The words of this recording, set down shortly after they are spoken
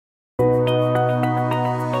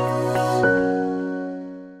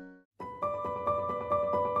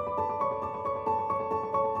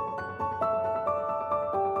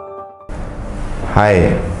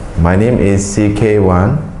Hi, my name is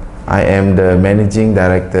CK1. I am the Managing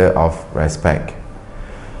Director of Respack.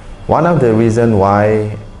 One of the reasons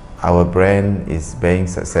why our brand is being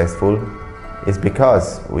successful is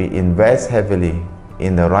because we invest heavily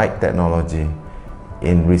in the right technology,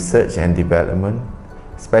 in research and development,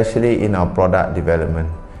 especially in our product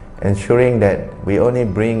development, ensuring that we only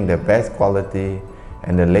bring the best quality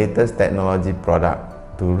and the latest technology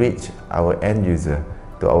product to reach our end user,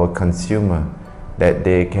 to our consumer, that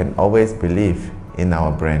they can always believe in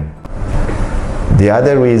our brand. The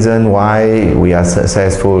other reason why we are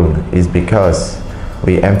successful is because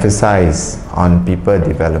we emphasize on people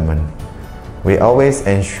development. We always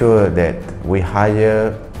ensure that we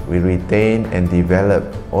hire, we retain and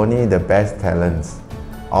develop only the best talents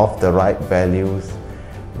of the right values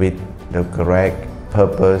with the correct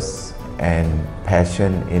purpose and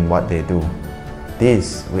passion in what they do.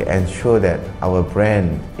 This will ensure that our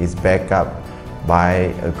brand is backed up by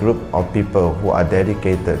a group of people who are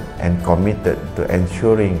dedicated and committed to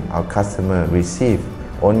ensuring our customer receive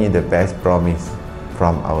only the best promise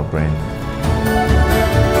from our brand.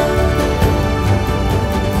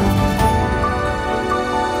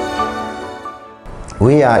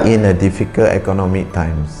 We are in a difficult economic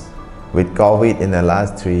times with COVID in the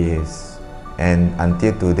last 3 years, and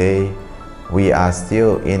until today we are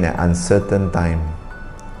still in an uncertain time.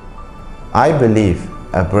 I believe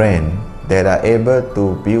a brand that are able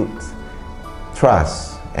to build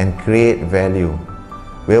trust and create value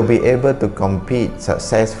will be able to compete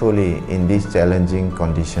successfully in this challenging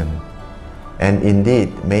condition, and indeed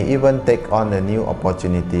may even take on a new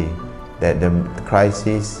opportunity that the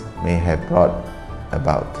crisis may have brought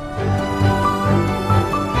about.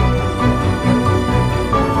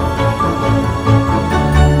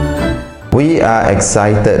 We are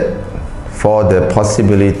excited for the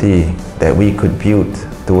possibility that we could build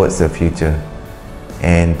towards the future,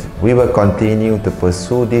 and we will continue to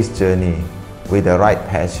pursue this journey with the right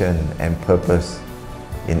passion and purpose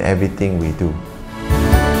in everything we do.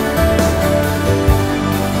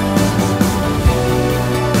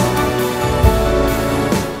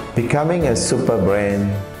 Becoming a super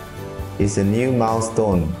brand is a new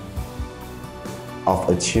milestone of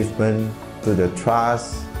achievement to the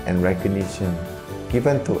trust and recognition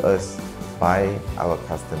given to us by our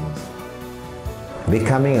customers.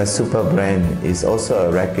 Becoming a super brand is also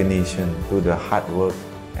a recognition to the hard work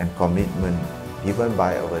and commitment given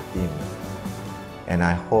by our team. And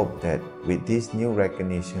I hope that with this new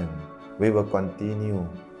recognition, we will continue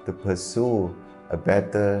to pursue a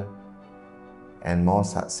better and more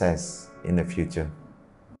success in the future.